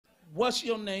What's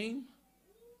your name?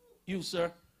 You,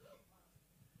 sir.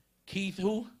 Keith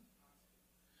who?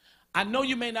 I know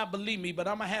you may not believe me, but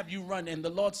I'm going to have you run. And the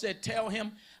Lord said, tell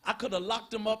him, I could have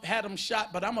locked him up, had him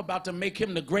shot, but I'm about to make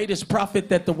him the greatest prophet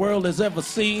that the world has ever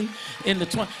seen in the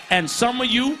 20. And some of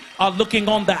you are looking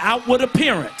on the outward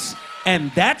appearance. And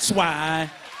that's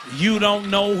why you don't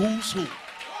know who's who.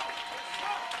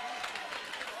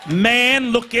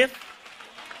 Man looketh,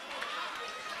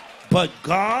 but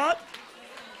God.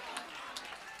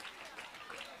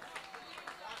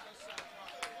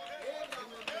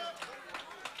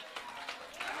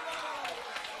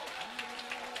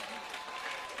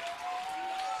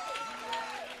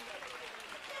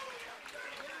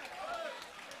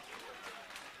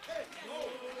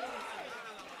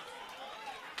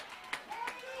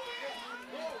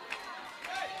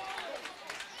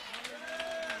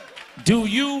 Do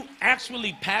you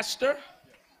actually pastor?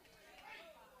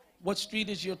 What street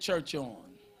is your church on?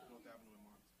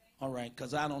 All right,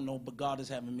 because I don't know, but God is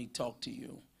having me talk to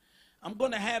you. I'm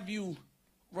going to have you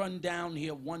run down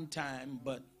here one time,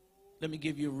 but let me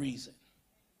give you a reason.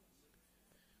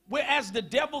 Whereas the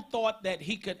devil thought that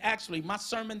he could actually, my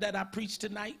sermon that I preached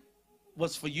tonight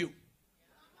was for you.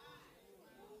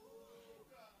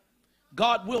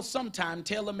 God will sometime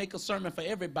tailor make a sermon for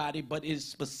everybody, but is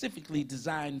specifically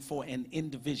designed for an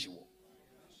individual.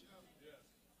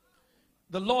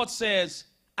 The Lord says,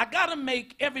 I got to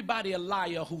make everybody a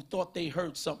liar who thought they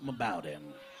heard something about him.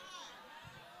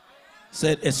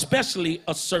 Said, especially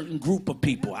a certain group of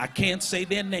people. I can't say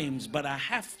their names, but I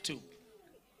have to.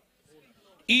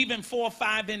 Even 4 or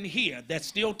 5 in here that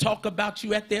still talk about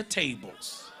you at their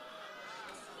tables.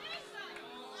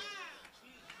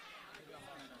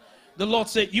 The Lord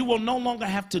said, you will no longer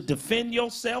have to defend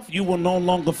yourself. You will no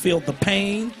longer feel the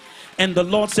pain. And the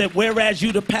Lord said, whereas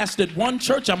you'd have pastored 1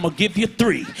 church, I'm going to give you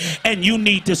 3. And you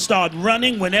need to start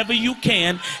running whenever you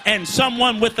can. And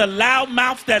someone with a loud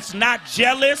mouth that's not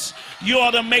jealous, you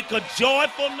ought to make a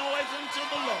joyful noise unto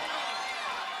the Lord.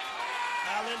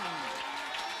 Hallelujah.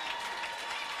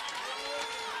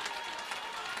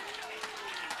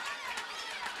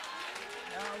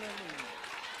 Hallelujah.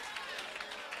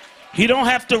 He don't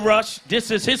have to rush.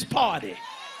 This is his party.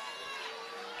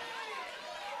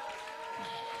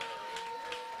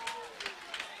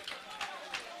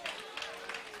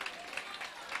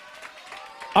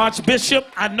 Archbishop,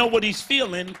 I know what he's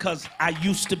feeling because I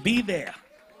used to be there.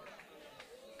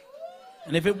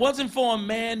 And if it wasn't for a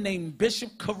man named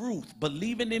Bishop Caruth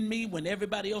believing in me when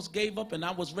everybody else gave up and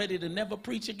I was ready to never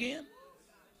preach again,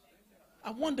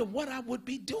 I wonder what I would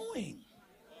be doing.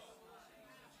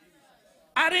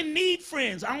 I didn't need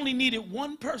friends. I only needed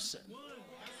one person.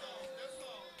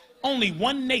 Only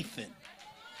one Nathan.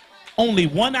 Only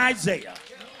one Isaiah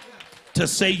to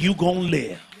say you gonna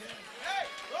live.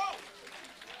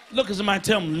 Look at somebody,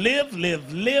 tell them, live,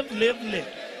 live, live, live, live.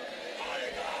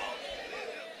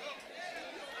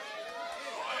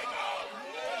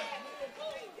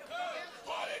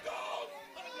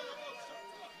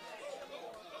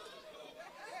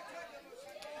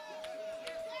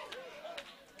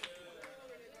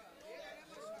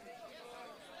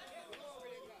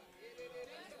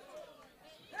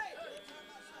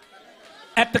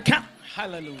 At the count,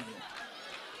 hallelujah.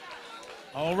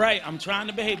 All right, I'm trying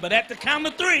to behave, but at the count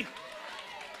of 3,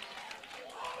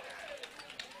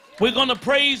 we're going to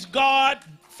praise God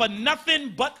for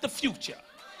nothing but the future.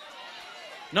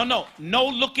 No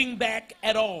looking back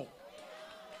at all.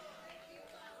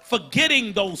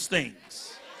 Forgetting those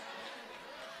things.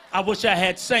 I wish I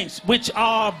had saints which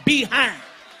are behind.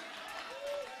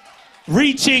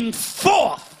 Reaching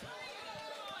forth.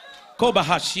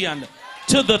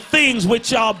 To the things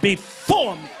which are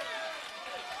before me.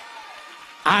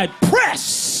 I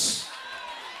press.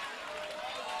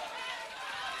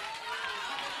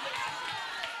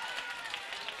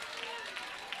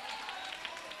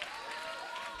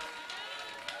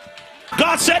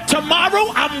 God said,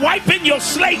 tomorrow I'm wiping your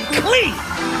slate clean.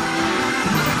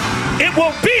 It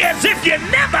will be as if you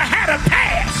never had a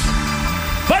past.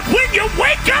 But when you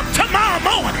wake up tomorrow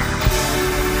morning,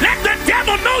 let the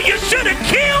devil know you should have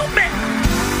killed me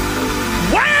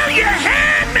while you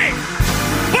had me.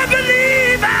 But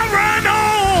believe I'll run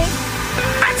on.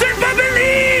 I said, but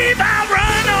believe I'll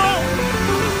run on.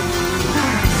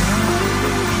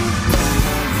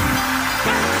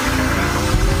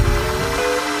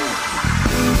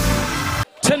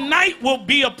 Tonight will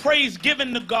be a praise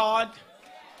given to God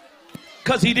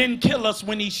because he didn't kill us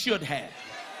when he should have.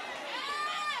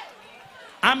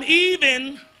 I'm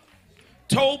even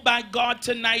told by God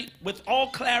tonight with all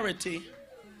clarity,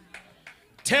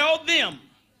 tell them,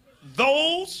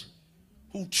 those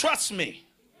who trust me,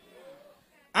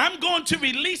 I'm going to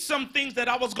release some things that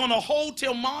I was going to hold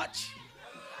till March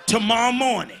tomorrow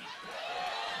morning.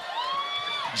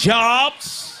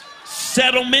 Jobs,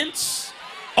 settlements,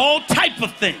 all type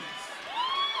of things.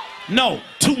 No,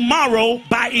 tomorrow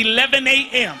by 11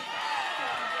 a.m.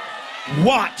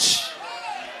 Watch.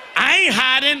 I ain't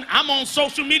hiding. I'm on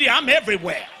social media. I'm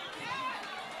everywhere.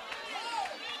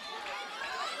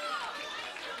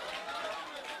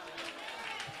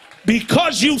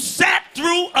 Because you sat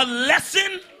through a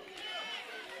lesson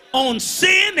on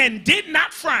sin and did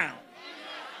not frown.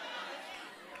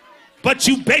 But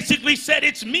you basically said,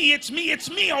 it's me, it's me, it's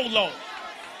me, oh Lord.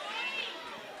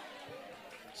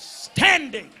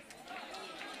 Standing.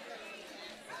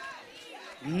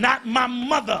 Not my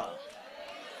mother.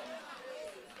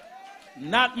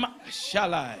 Not my,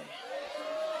 shall I?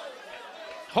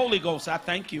 Holy Ghost, I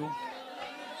thank you.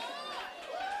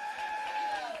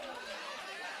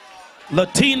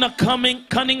 Latina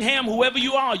Cunningham, whoever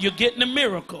you are, you're getting a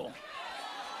miracle.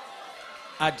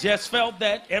 I just felt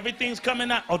that everything's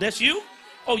coming out. Oh, that's you?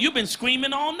 Oh, you've been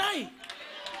screaming all night.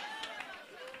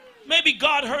 Maybe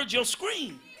God heard your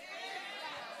scream.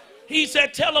 He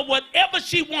said, tell her whatever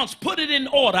she wants, put it in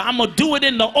order. I'm going to do it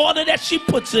in the order that she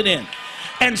puts it in.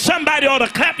 And somebody ought to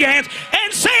clap your hands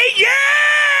and say,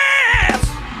 yes!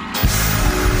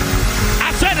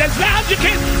 I said as loud as you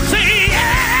can, say,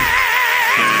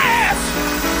 yes!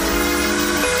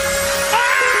 Oh,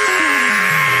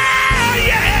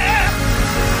 yeah!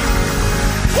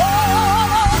 Whoa!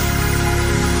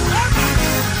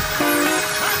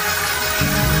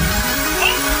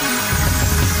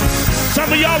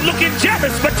 Some of y'all looking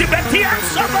jealous, but you better hear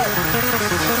something.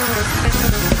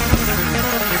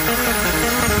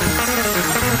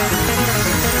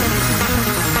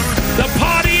 The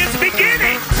party is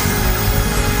beginning.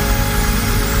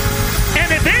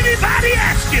 And if anybody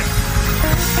asks you,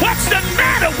 what's the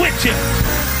matter with you?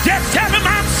 Just tell them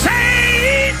I'm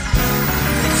saved,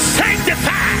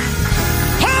 sanctified,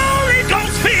 Holy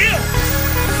Ghost filled,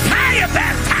 fire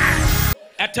baptized.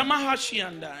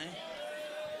 Atamahashiandai.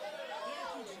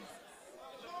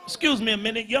 Excuse me a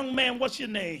minute, young man, what's your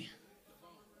name?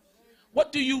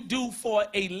 What do you do for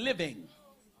a living?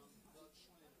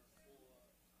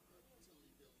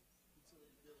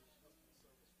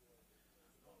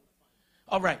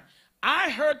 All right. I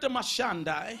heard the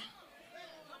Mashandai.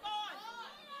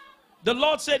 The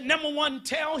Lord said, number one,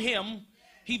 tell him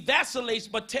he vacillates,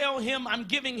 but tell him I'm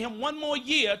giving him 1 more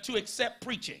year to accept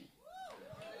preaching.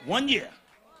 1 year.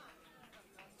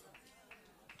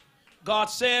 God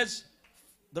says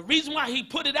the reason why he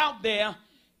put it out there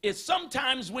is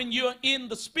sometimes when you're in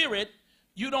the spirit,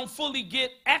 you don't fully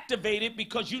get activated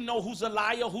because you know who's a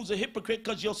liar, who's a hypocrite,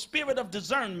 because your spirit of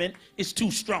discernment is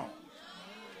too strong.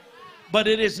 But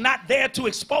it is not there to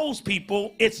expose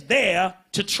people. It's there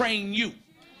to train you.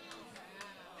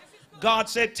 God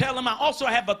said, tell him I also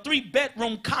have a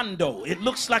 3-bedroom condo. It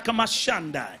looks like a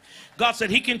Mashandai. God said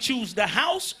he can choose the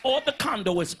house or the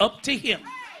condo. It's up to him.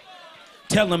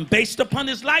 Tell him based upon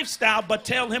his lifestyle, but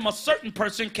tell him a certain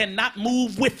person cannot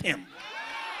move with him.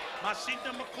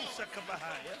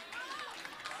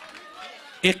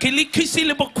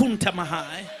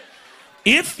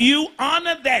 If you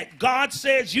honor that, God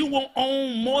says you will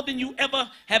own more than you ever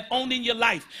have owned in your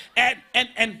life. And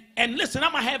listen,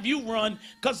 I'm going to have you run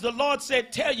because the Lord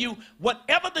said, tell you,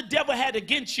 whatever the devil had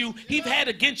against you, he's had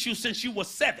against you since you were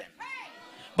 7.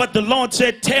 But the Lord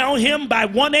said, tell him by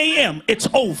 1 a.m. it's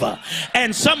over.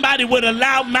 And somebody with a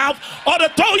loud mouth ought to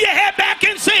throw your head back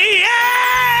and say,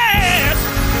 yes!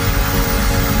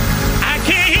 I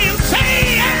can't hear him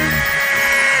say, yes!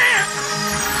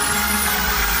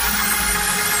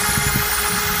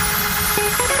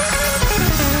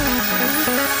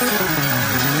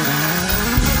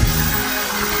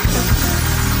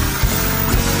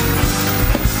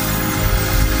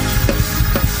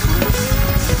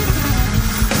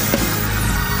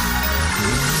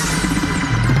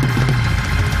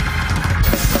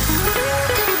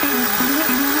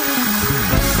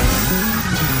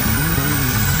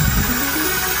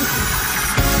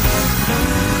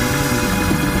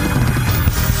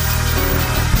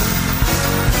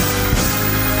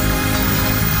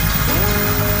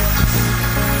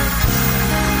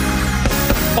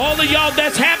 All of y'all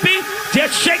that's happy,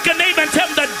 just shake a neighbor and tell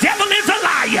them the devil is a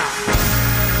liar.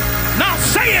 Now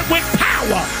say it with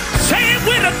power. Say it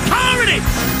with authority.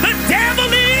 The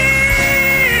devil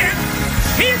is.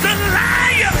 He's a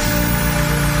liar.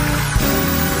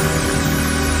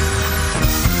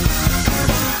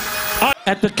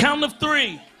 At the count of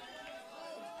 3,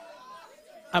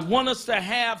 I want us to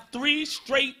have 3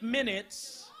 straight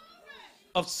minutes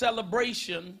of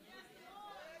celebration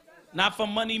Not for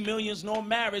money, millions, nor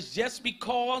marriage, just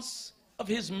because of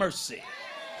his mercy.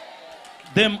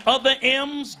 Them other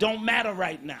M's don't matter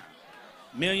right now.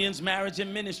 Millions, marriage,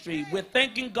 and ministry. We're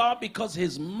thanking God because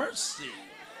his mercy.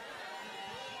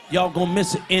 Y'all gonna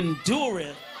miss it.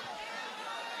 Endureth.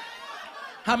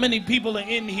 How many people are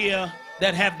in here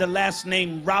that have the last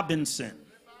name Robinson?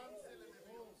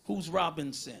 Who's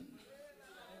Robinson?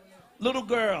 Little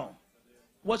girl,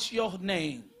 what's your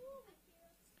name?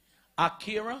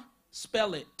 Akira?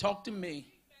 Spell it. Talk to me.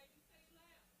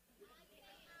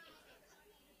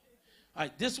 All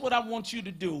right, this is what I want you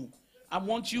to do. I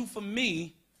want you, for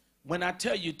me, when I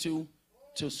tell you to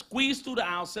squeeze through the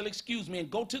aisle, say, excuse me,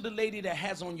 and go to the lady that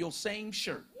has on your same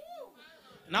shirt.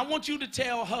 And I want you to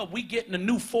tell her we getting a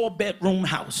new 4-bedroom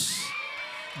house.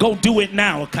 Go do it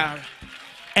now, Akira.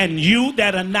 And you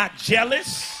that are not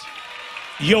jealous,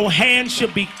 your hands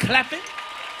should be clapping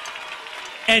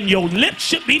and your lips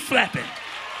should be flapping.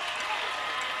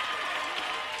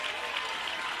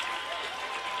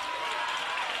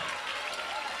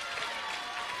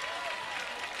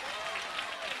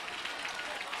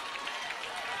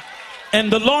 And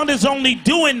the Lord is only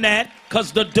doing that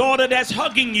because the daughter that's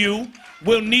hugging you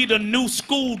will need a new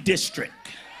school district.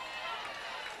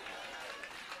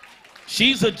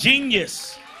 She's a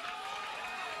genius.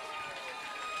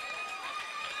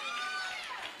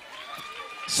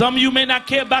 Some of you may not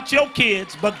care about your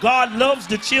kids, but God loves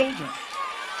the children.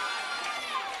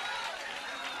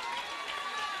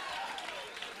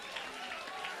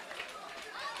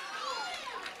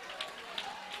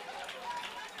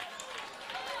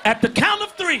 At the count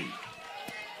of 3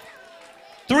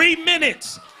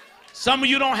 minutes. Some of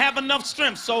you don't have enough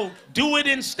strength, so do it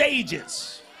in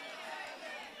stages.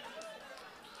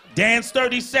 Dance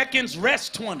 30 seconds,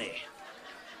 rest 20.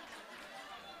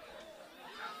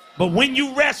 But when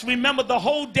you rest, remember the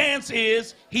whole dance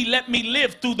is, he let me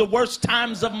live through the worst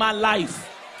times of my life.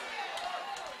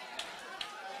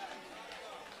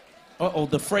 Uh-oh,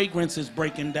 the fragrance is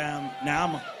breaking down.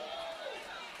 Now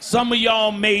some of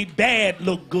y'all made bad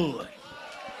look good.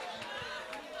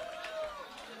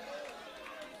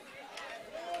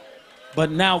 But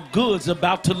now good's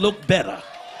about to look better.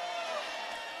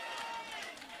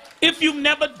 If you've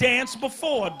never danced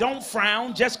before, don't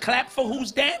frown, just clap for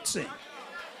who's dancing.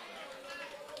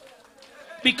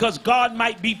 Because God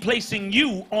might be placing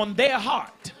you on their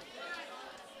heart.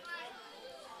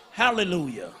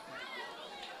 Hallelujah.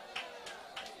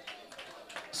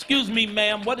 Excuse me,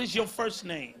 ma'am, what is your first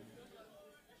name?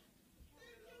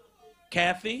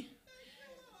 Kathy?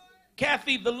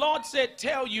 Kathy, the Lord said,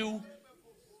 tell you,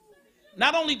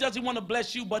 not only does he want to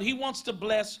bless you, but he wants to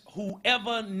bless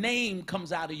whoever name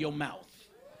comes out of your mouth.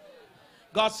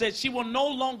 God said she will no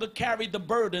longer carry the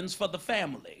burdens for the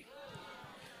family.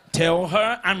 Tell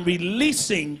her I'm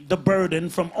releasing the burden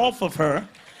from off of her,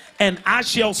 and I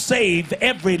shall save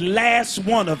every last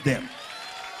one of them.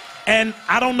 And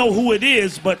I don't know who it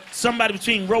is, but somebody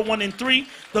between row 1 and 3,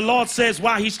 the Lord says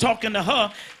while he's talking to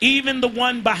her, even the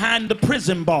one behind the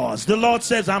prison bars, the Lord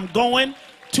says, I'm going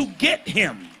to get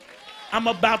him. I'm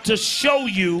about to show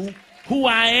you who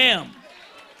I am.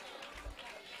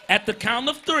 At the count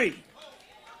of 3.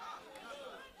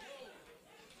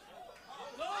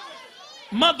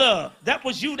 Mother, that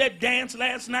was you that danced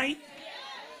last night?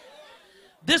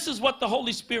 This is what the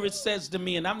Holy Spirit says to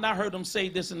me, and I've not heard him say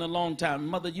this in a long time.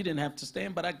 Mother, you didn't have to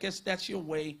stand, but I guess that's your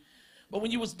way. But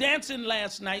when you was dancing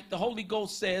last night, the Holy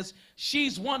Ghost says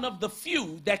she's one of the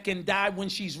few that can die when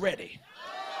she's ready.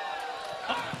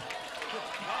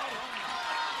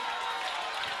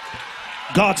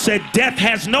 God said death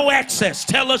has no access.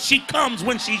 Tell her she comes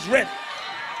when she's ready.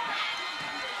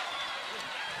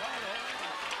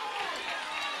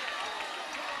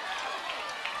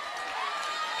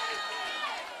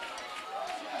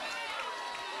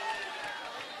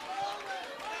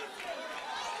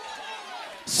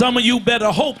 Some of you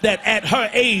better hope that at her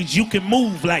age you can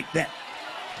move like that.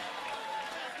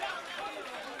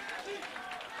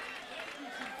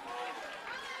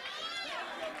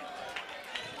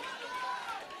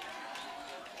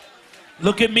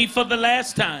 Look at me for the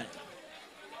last time.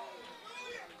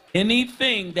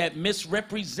 Anything that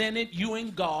misrepresented you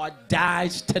and God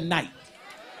dies tonight.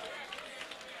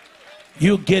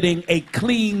 You're getting a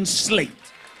clean slate.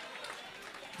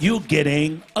 You're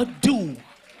getting a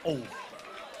do-over.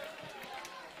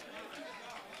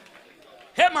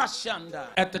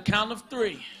 At the count of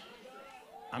 3,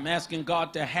 I'm asking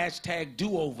God to hashtag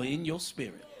do-over in your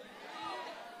spirit.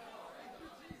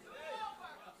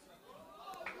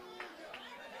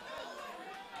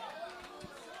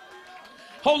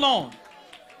 Hold on.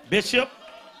 Bishop,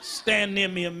 stand near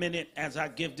me a minute as I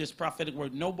give this prophetic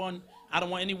word. No one, I don't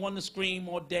want anyone to scream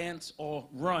or dance or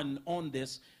run on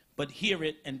this, but hear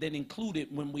it and then include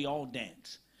it when we all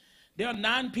dance. There are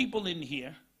 9 people in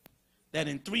here that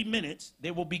in 3 minutes,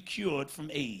 they will be cured from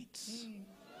AIDS.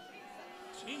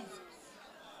 Jesus.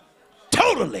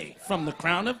 Totally, from the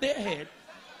crown of their head.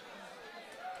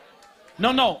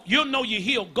 No, you'll know you're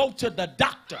healed. Go to the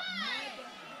doctor.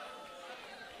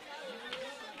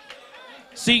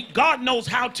 See, God knows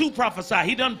how to prophesy.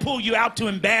 He doesn't pull you out to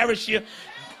embarrass you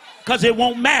because it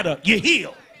won't matter. You're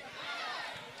healed.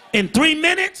 In 3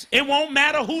 minutes, it won't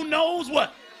matter who knows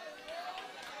what.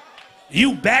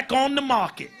 You back on the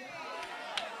market.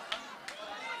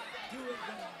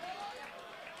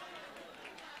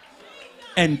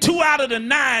 And 2 out of the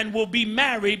 9 will be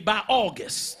married by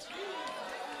August.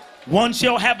 One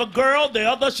shall have a girl, the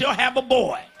other shall have a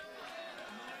boy.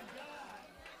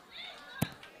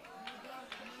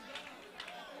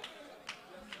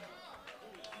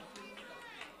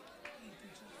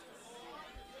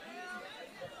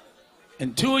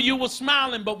 And 2 of you were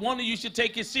smiling, but one of you should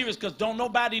take it serious because don't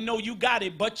nobody know you got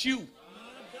it but you.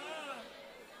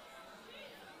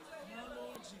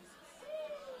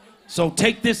 So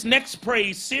take this next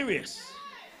praise serious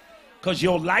because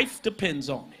your life depends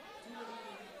on it.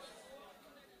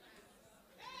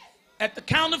 At the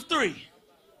count of 3,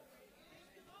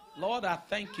 Lord, I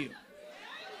thank you.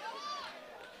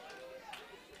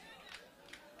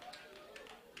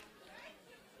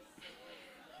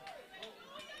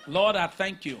 Lord, I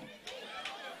thank you.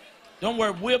 Don't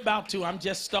worry, we're about to. I'm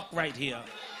just stuck right here.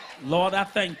 Lord, I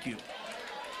thank you.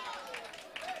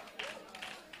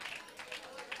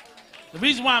 The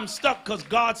reason why I'm stuck because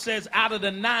God says out of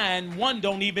the 9, 1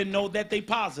 don't even know that they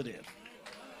positive.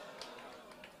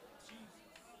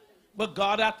 But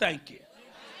God, I thank you.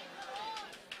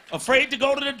 Afraid to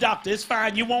go to the doctor. It's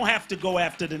fine. You won't have to go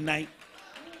after the night.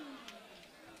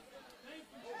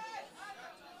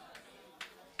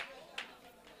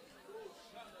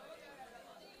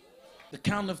 The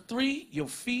count of 3, your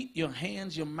feet, your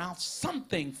hands, your mouth,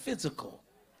 something physical,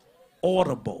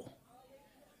 audible,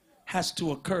 has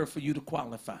to occur for you to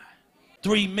qualify.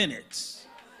 3 minutes.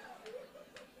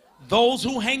 Those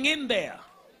who hang in there,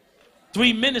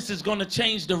 3 minutes is going to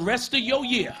change the rest of your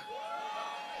year.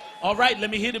 All right, let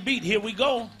me hear the beat. Here we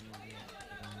go.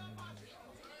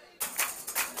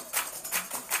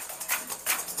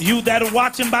 You that are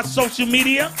watching by social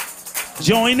media,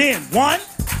 join in. 1,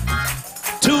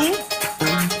 2,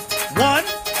 1,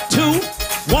 2,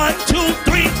 1, 2,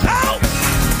 3, out!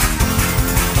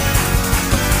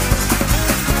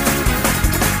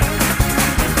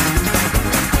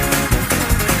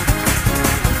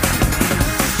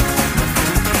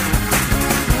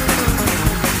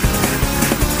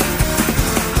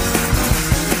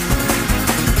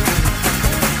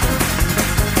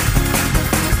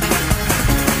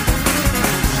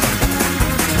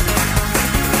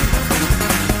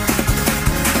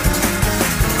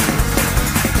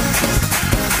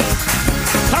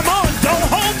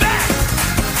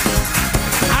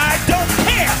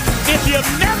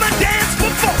 You've never danced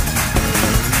before.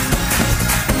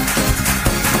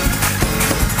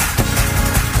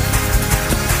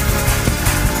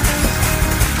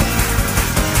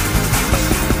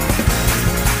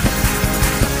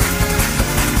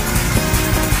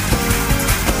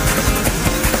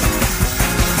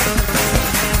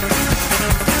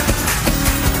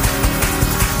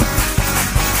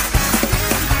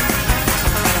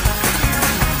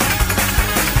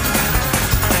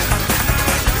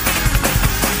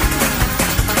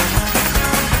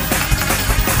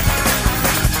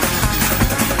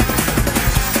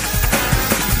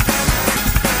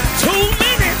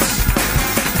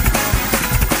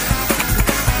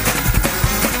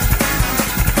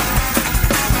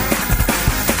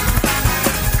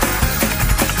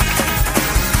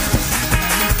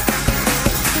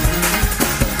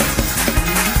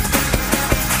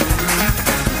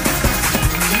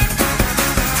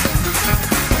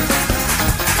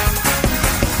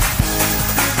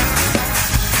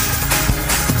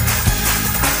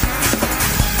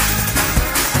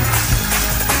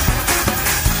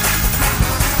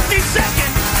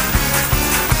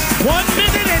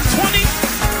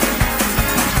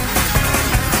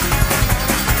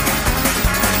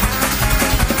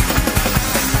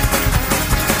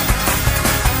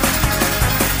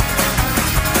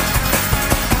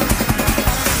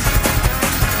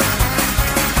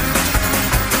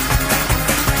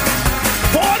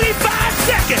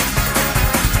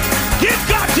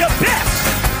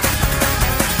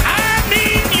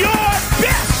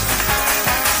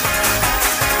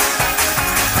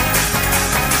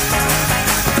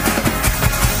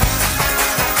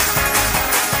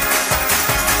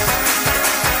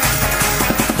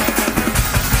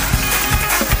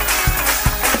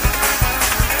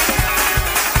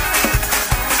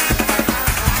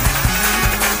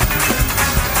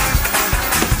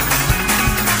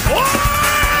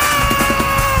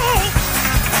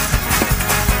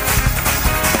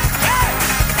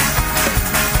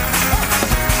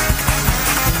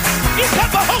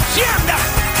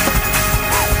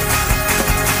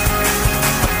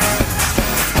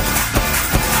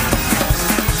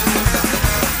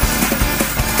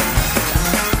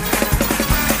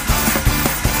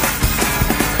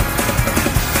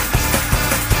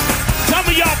 Some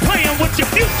of y'all playing with your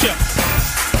future.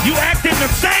 You acting the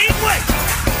same way.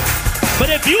 But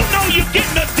if you know you're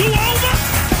getting a do-over,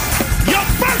 your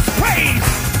first praise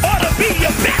ought to be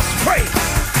your best praise.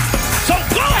 So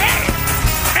go ahead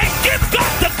and give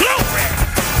God the glory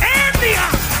and the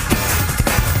honor.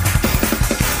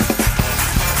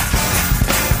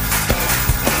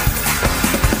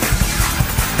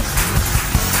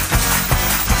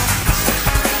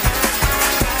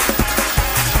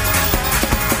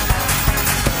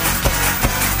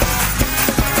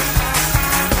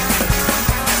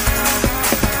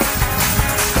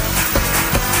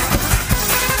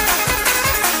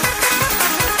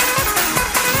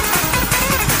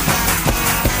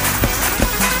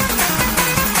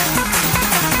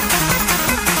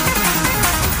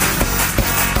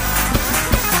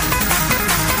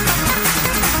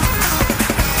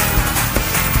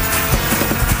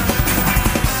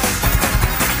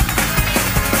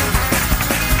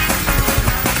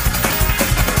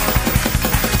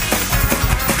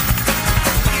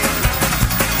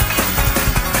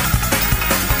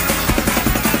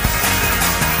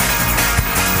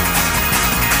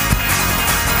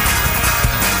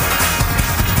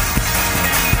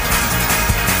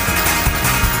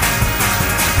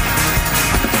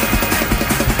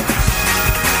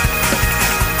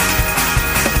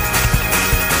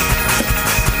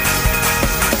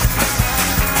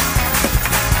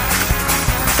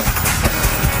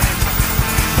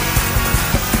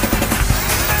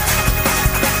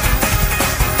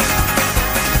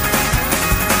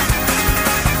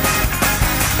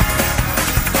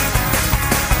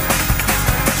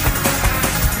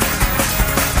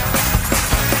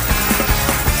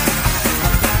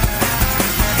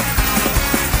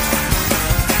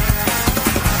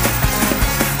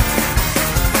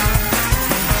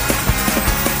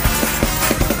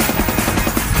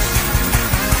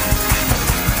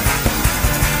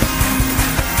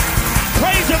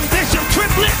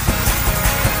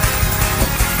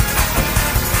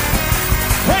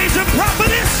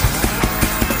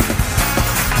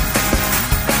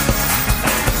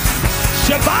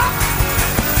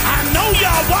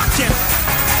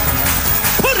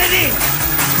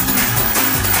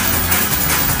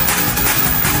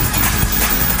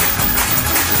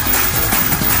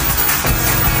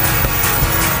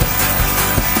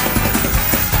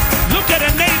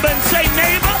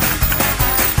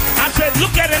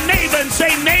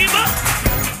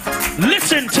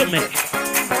 Listen to me.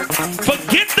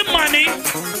 Forget the money.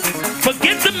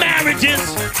 Forget the marriages.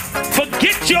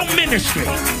 Forget your ministry.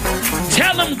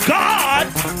 Tell them God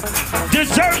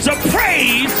deserves a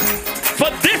praise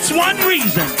for this one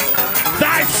reason.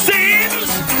 Thy sins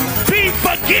be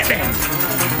forgiven.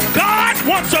 God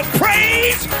wants a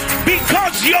praise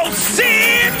because your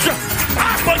sins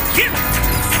are forgiven.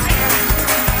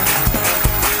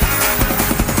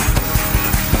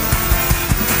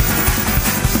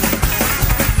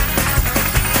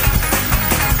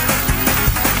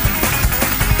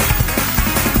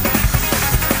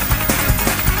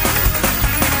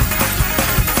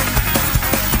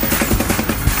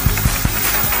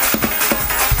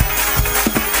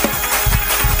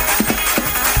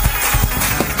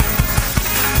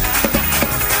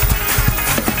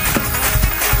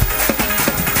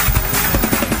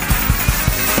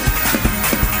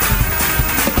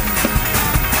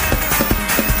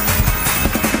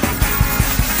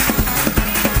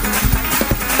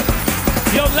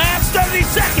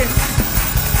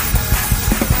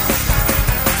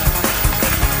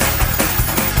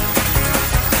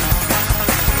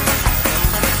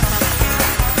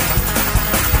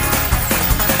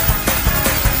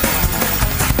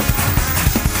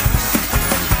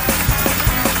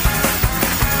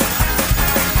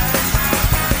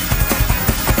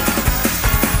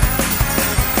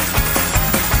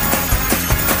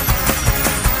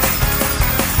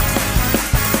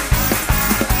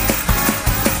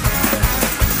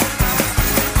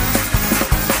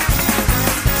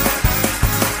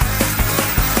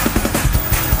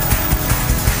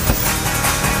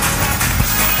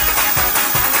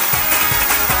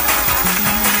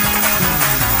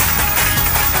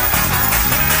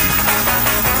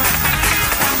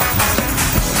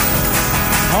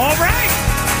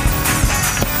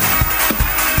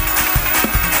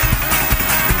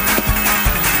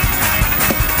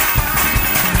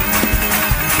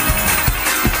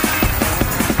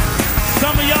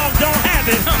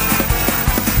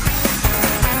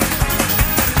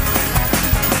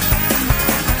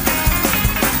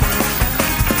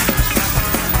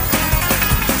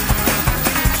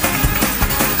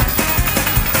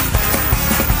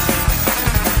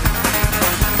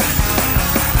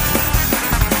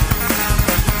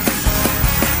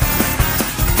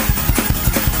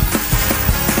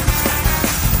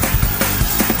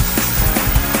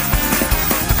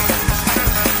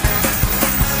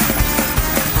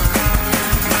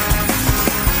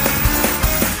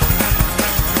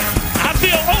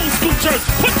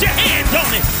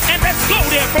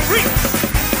 referee.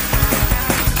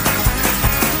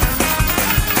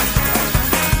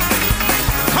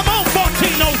 Come on,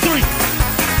 1403.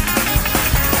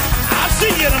 I'll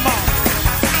see you tomorrow.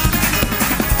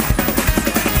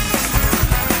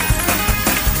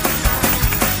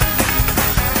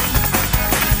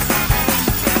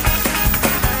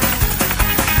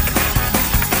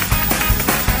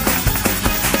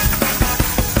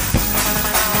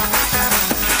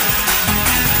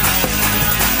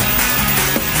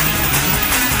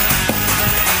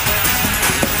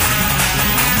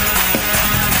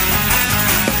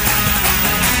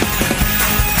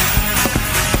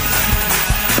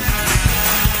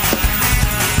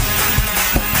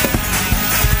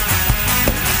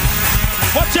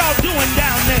 What y'all doing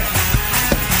down there?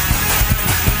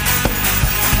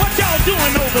 What y'all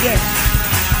doing over there?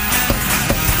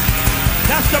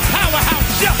 That's the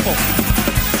powerhouse shuffle.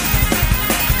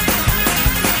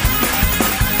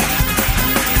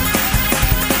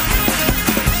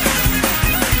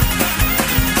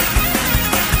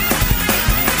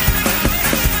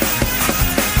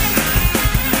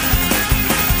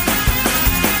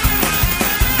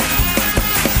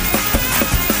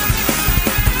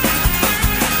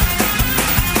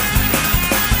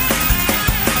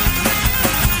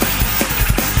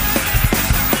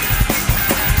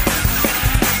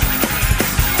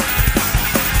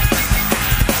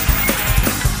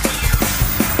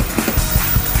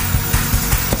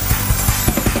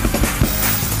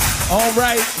 All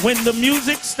right, when the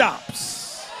music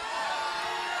stops,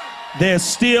 there's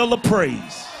still a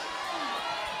praise.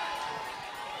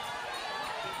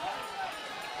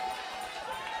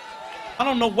 I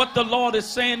don't know what the Lord is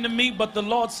saying to me, but the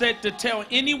Lord said to tell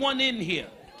anyone in here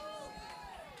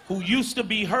who used to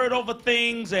be hurt over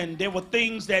things and there were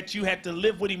things that you had to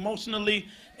live with emotionally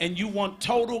and you want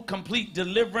total, complete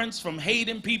deliverance from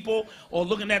hating people or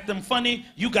looking at them funny,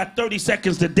 you got 30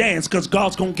 seconds to dance because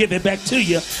God's going to give it back to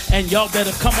you, and y'all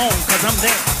better come on because I'm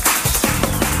there.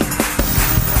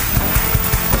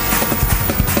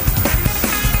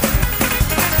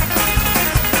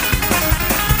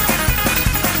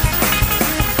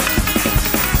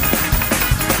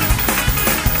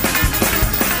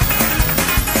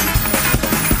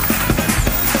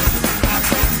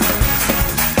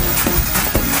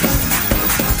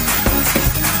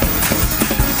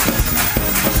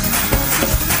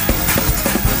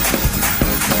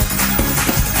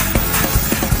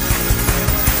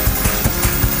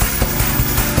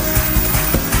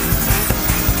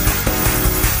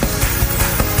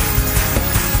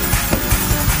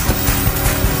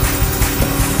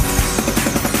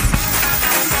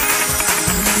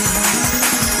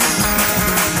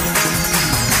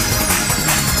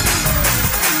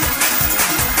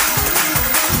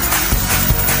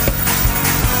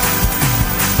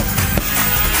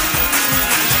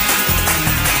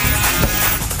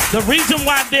 The reason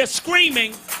why they're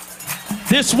screaming,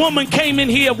 this woman came in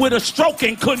here with a stroke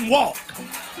and couldn't walk.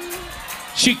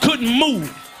 She couldn't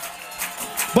move.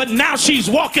 But now she's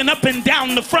walking up and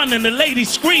down the front and the lady's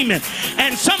screaming.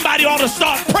 And somebody ought to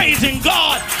start praising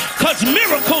God because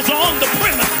miracles are on the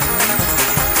perimeter.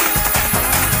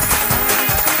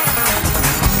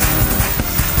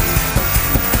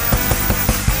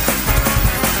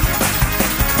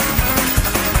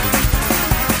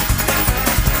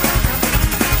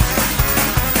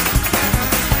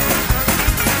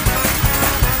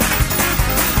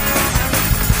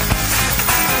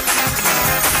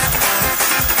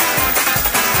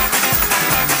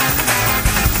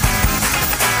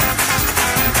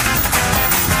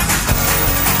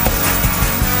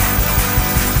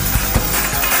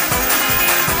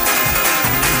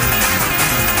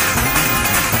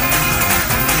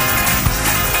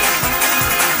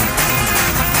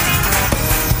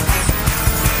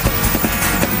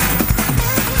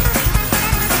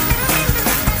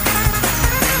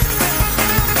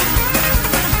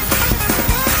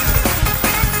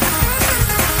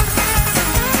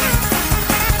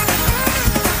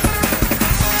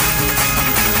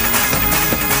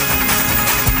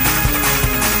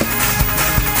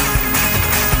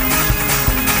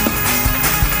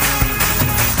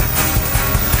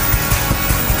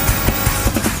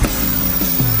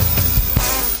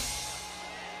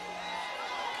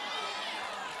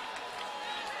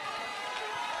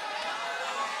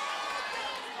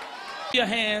 Your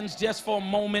hands just for a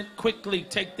moment. Quickly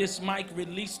take this mic,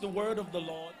 release the word of the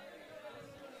Lord.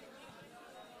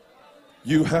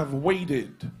 You have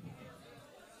waited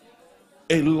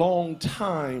a long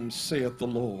time, saith the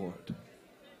Lord.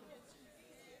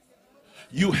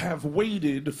 You have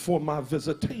waited for my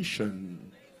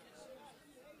visitation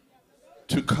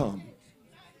to come.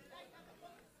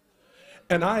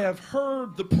 And I have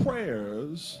heard the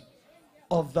prayers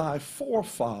of thy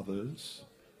forefathers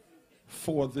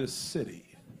for this city.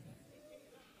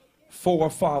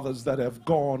 Forefathers that have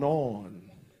gone on,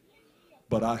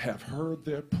 but I have heard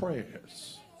their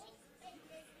prayers.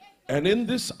 And in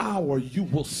this hour you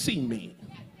will see me.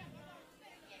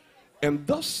 And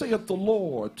thus saith the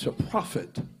Lord to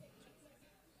Prophet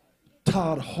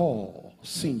Todd Hall,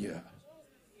 Sr.,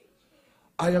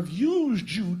 I have used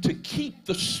you to keep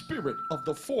the spirit of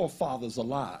the forefathers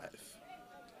alive.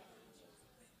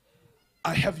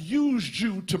 I have used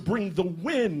you to bring the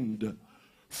wind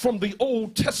from the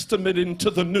Old Testament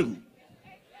into the New.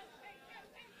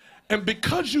 And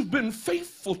because you've been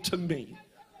faithful to me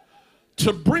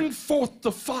to bring forth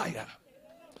the fire,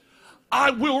 I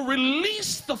will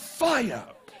release the fire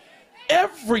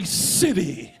every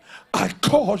city I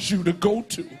cause you to go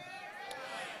to.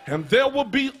 And there will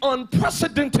be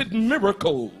unprecedented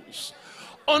miracles,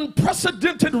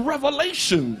 unprecedented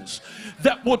revelations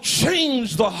that will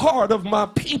change the heart of my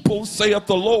people, saith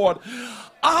the Lord.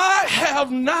 I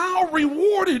have now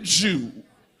rewarded you.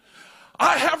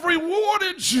 I have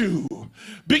rewarded you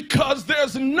because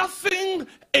there's nothing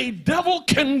a devil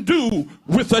can do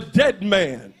with a dead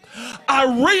man. I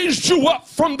raised you up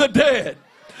from the dead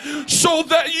so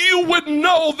that you would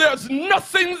know there's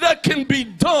nothing that can be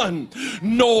done.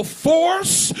 No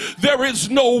force, there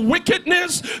is no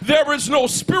wickedness, there is no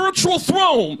spiritual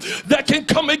throne that can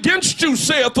come against you,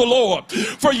 saith the Lord.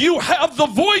 For you have the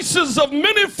voices of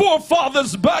many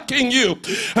forefathers backing you.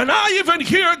 And I even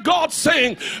hear God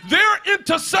saying their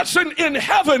intercession in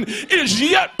heaven is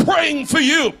yet praying for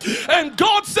you. And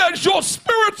God says your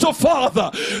spiritual father,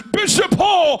 Bishop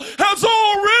Hall, has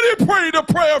already prayed a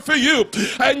prayer for you.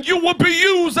 And you will be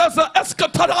used as an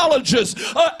eschatologist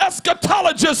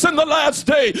in the last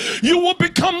day. You will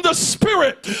become the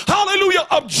spirit, hallelujah,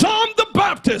 of John the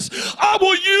Baptist. I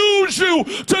will use you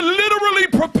to literally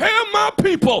prepare my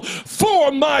people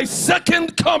for my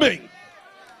second coming.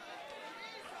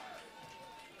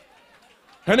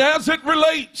 And as it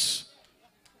relates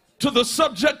to the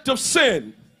subject of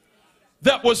sin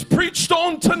that was preached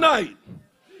on tonight,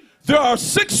 there are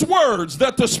 6 words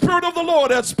that the Spirit of the Lord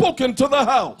has spoken to the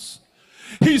house.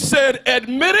 He said,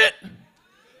 admit it,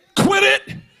 quit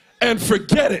it, and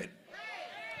forget it.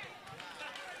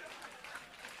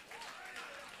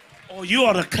 Oh, you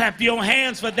ought to clap your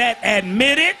hands for that.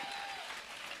 Admit it,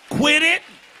 quit it,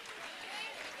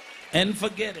 and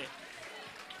forget it.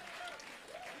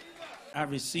 I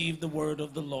received the word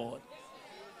of the Lord.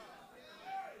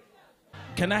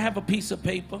 Can I have a piece of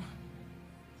paper?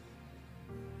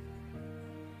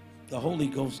 The Holy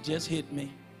Ghost just hit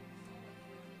me,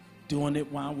 doing it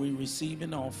while we receive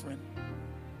an offering.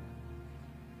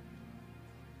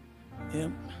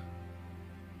 Yep.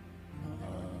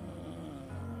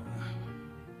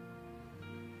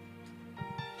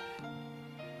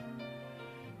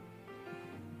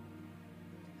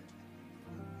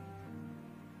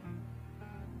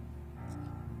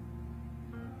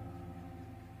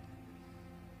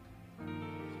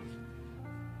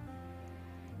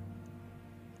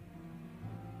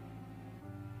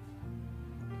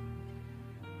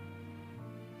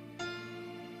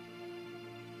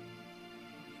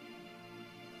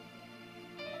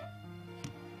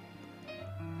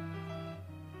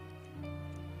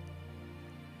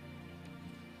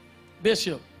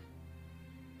 Bishop,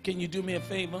 can you do me a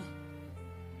favor?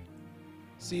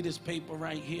 See this paper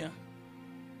right here?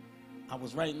 I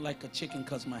was writing like a chicken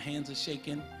because my hands are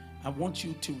shaking. I want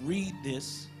you to read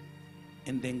this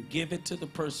and then give it to the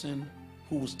person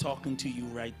who was talking to you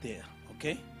right there,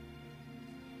 okay?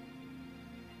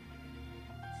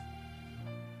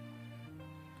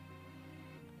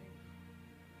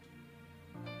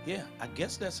 Yeah, I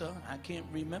guess that's her. I can't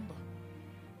remember.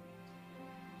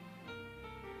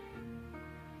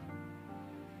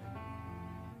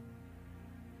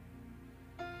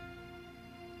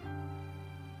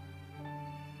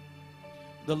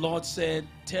 The Lord said,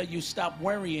 tell you stop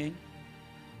worrying.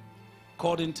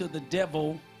 According to the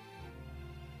devil,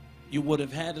 you would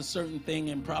have had a certain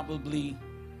thing and probably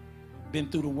been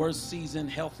through the worst season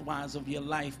health-wise of your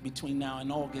life between now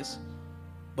and August.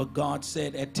 But God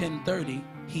said at 10:30,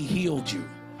 he healed you.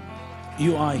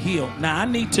 You are healed. Now I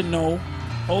need to know,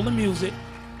 hold the music.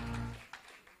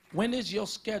 When is your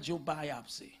scheduled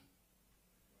biopsy?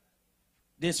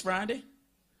 This Friday?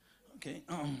 Okay.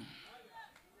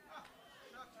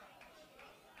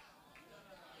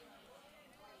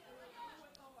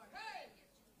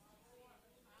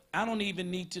 I don't even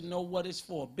need to know what it's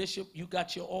for. Bishop, you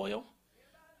got your oil?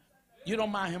 You don't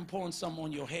mind him pouring some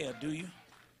on your hair, do you?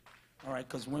 All right,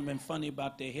 because women funny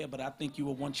about their hair, but I think you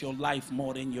will want your life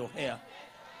more than your hair.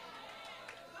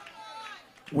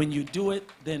 When you do it,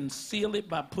 then seal it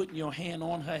by putting your hand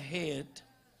on her head.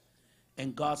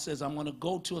 And God says, I'm going to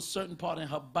go to a certain part in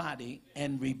her body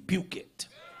and rebuke it.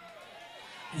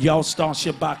 Y'all start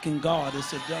shabaking God.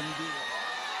 It's a done deal.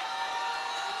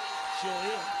 Sure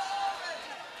is.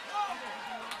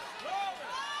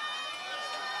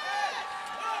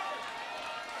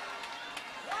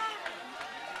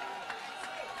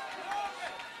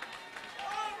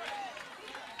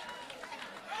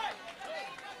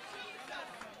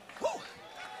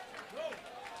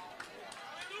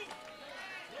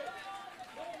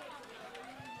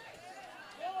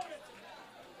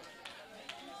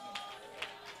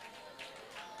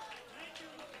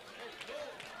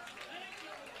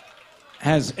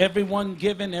 Has everyone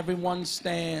given? Everyone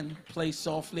stand. Play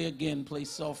softly again. Play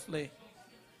softly.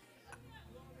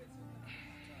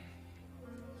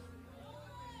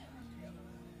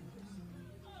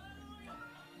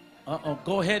 Uh-oh.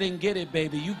 Go ahead and get it,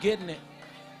 baby. You getting it.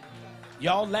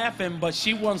 Y'all laughing, but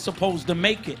she wasn't supposed to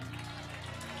make it.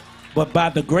 But by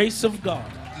the grace of God,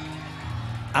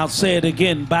 I'll say it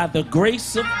again. By the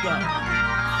grace of God.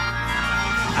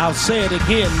 I'll say it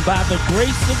again. By the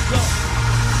grace of God.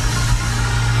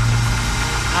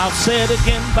 I'll say it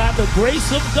again, by the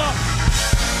grace of God.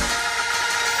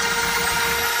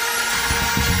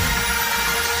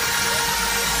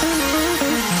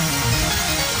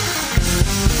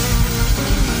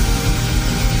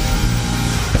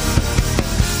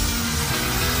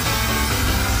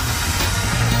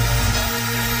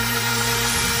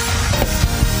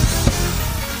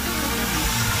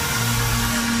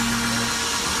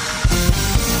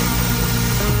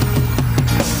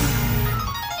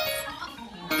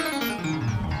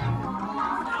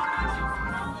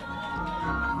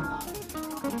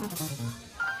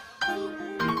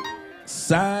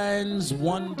 Signs,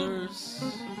 wonders,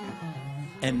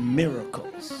 and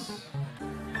miracles